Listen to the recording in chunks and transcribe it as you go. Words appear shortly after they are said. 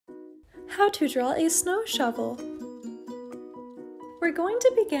How to draw a snow shovel. We're going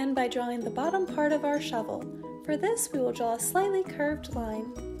to begin by drawing the bottom part of our shovel. For this, we will draw a slightly curved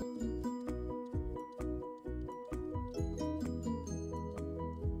line.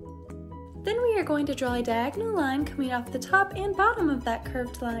 Then we are going to draw a diagonal line coming off the top and bottom of that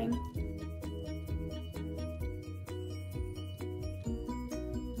curved line.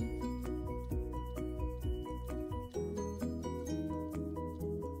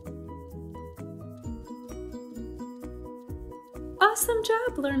 Awesome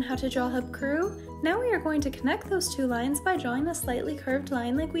job, Learn How to Draw Hub crew! Now we are going to connect those two lines by drawing a slightly curved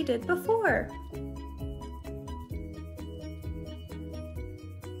line like we did before.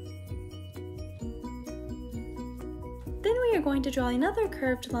 Then we are going to draw another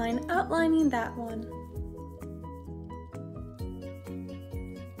curved line outlining that one.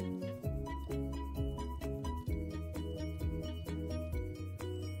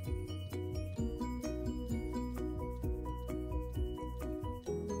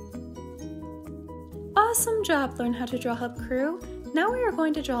 Awesome job, Learn How to Draw Hub crew! Now we are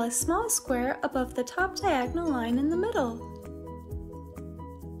going to draw a small square above the top diagonal line in the middle.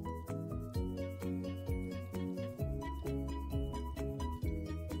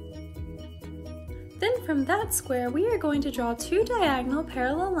 Then from that square, we are going to draw two diagonal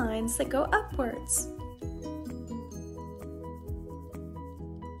parallel lines that go upwards.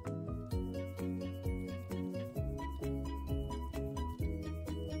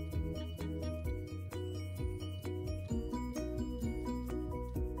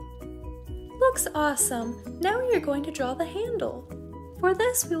 Looks awesome! Now we are going to draw the handle. For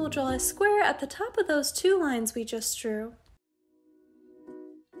this, we will draw a square at the top of those two lines we just drew.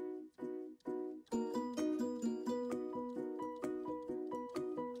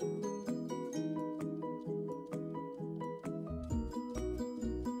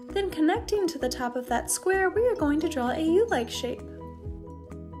 Then connecting to the top of that square, we are going to draw a U-like shape.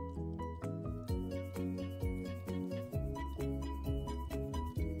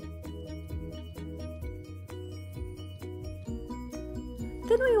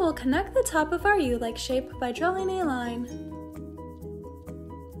 Then we will connect the top of our U-like shape by drawing a line.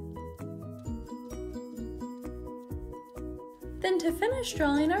 Then to finish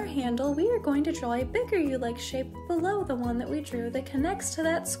drawing our handle, we are going to draw a bigger U-like shape below the one that we drew that connects to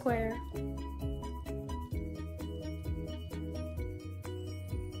that square.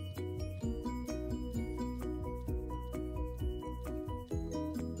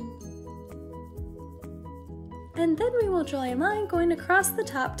 And then we will draw a line going across the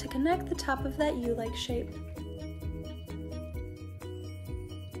top to connect the top of that U-like shape.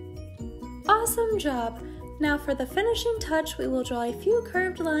 Awesome job! Now for the finishing touch, we will draw a few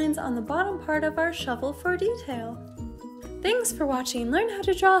curved lines on the bottom part of our shovel for detail. Thanks for watching Learn How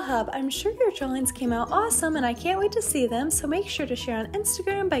to Draw Hub. I'm sure your drawings came out awesome and I can't wait to see them, so make sure to share on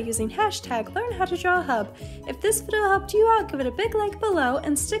Instagram by using hashtag #LearnHowToDrawHub. If this video helped you out, give it a big like below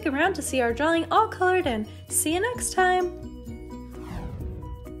and stick around to see our drawing all colored in. See you next time!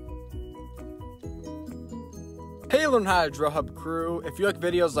 Hey Learn How to Draw Hub crew! If you like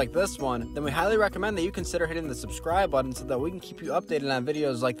videos like this one, then we highly recommend that you consider hitting the subscribe button so that we can keep you updated on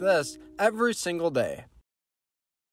videos like this every single day.